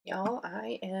Y'all,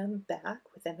 I am back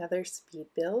with another speed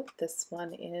build. This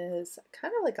one is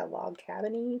kind of like a log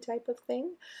cabin-y type of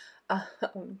thing. I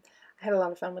had a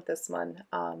lot of fun with this one.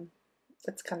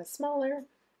 It's kind of smaller.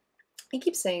 I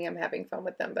keep saying I'm having fun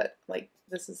with them, but like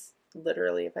this is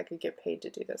literally, if I could get paid to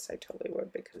do this, I totally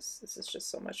would, because this is just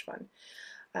so much fun.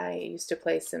 I used to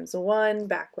play Sims 1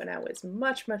 back when I was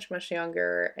much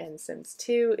younger, and Sims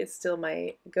 2 is still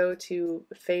my go-to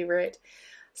favorite.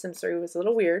 Sims 3 was a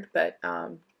little weird, but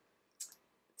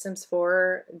Sims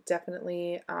 4,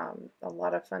 definitely a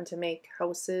lot of fun to make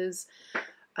houses.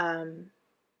 I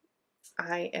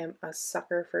am a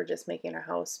sucker for just making a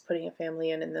house, putting a family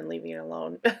in, and then leaving it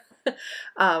alone.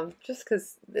 Just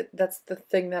because that's the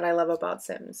thing that I love about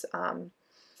Sims.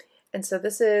 And so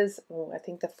this is, I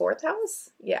think the fourth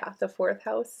house? Yeah, the fourth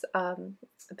house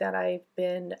that I'm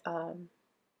going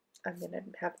to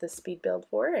have the speed build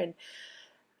for, and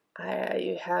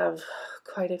I have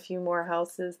quite a few more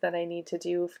houses that I need to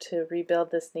do to rebuild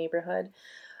this neighborhood.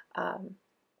 I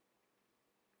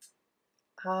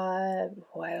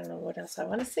don't know what else I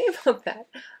want to say about that.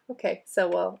 Okay,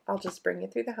 so I'll just bring you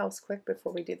through the house quick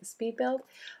before we do the speed build.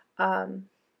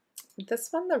 This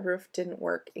one, the roof didn't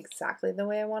work exactly the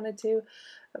way I wanted to,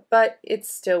 but it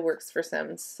still works for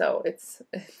Sims, so it's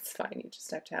fine. You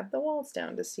just have to have the walls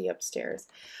down to see upstairs.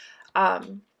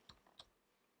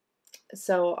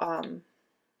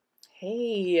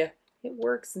 Hey, it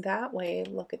works that way.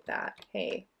 Look at that.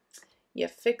 Hey, you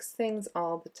fix things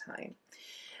all the time.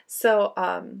 So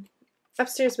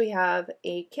upstairs we have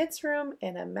a kid's room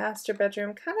and a master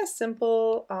bedroom. Kind of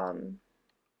simple,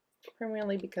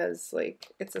 primarily because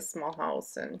like it's a small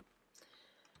house and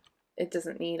it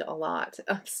doesn't need a lot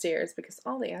upstairs because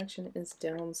all the action is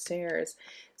downstairs.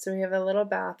 So we have a little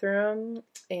bathroom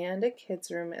and a kid's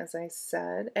room, as I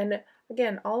said. And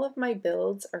again, all of my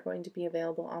builds are going to be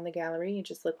available on the gallery. You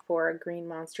just look for Green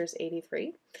Monsters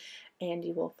 83 and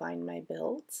you will find my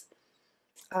builds.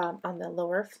 On the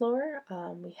lower floor,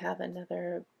 we have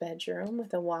another bedroom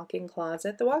with a walk-in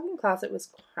closet. The walk-in closet was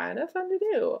kind of fun to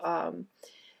do.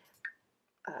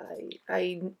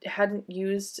 I hadn't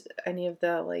used any of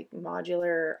the like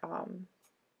modular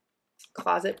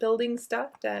closet building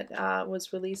stuff that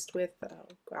was released with, oh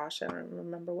gosh, I don't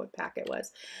remember what pack it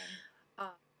was.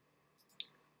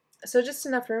 So just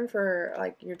enough room for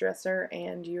like your dresser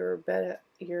and your bed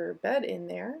in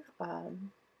there.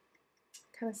 Kind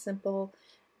of simple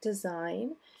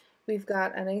design. We've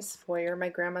got a nice foyer. My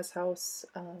grandma's house,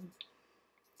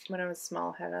 when I was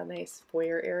small, had a nice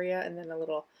foyer area and then a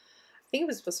little, I think it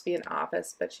was supposed to be an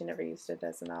office, but she never used it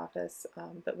as an office,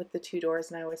 but with the two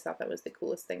doors, and I always thought that was the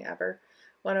coolest thing ever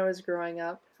when I was growing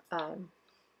up. I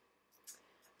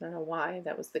don't know why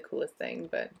that was the coolest thing,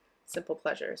 but simple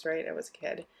pleasures, right? I was a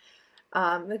kid.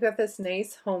 We've got this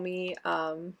nice homey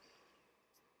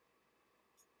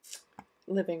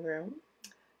living room.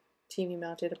 TV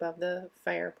mounted above the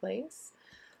fireplace,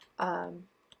 and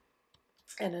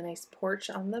a nice porch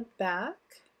on the back.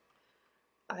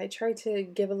 I tried to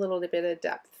give a little bit of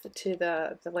depth to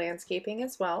the landscaping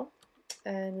as well.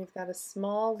 And we've got a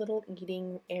small little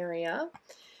eating area.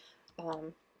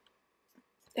 And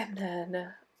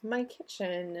then my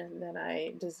kitchen that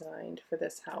I designed for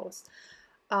this house.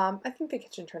 I think the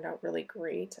kitchen turned out really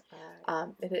great.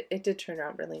 It did turn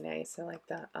out really nice. I like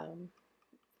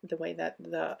the way that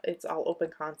it's all open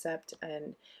concept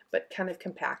but kind of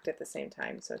compact at the same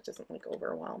time, so it doesn't like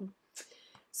overwhelm.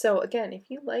 So again, if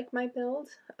you like my build,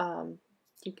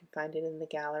 you can find it in the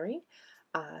gallery.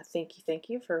 Thank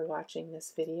you for watching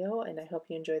this video, and I hope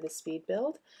you enjoy the speed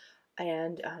build.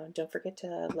 And don't forget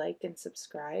to like and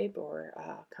subscribe or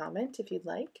comment if you'd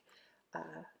like.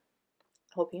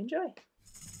 Hope you enjoy.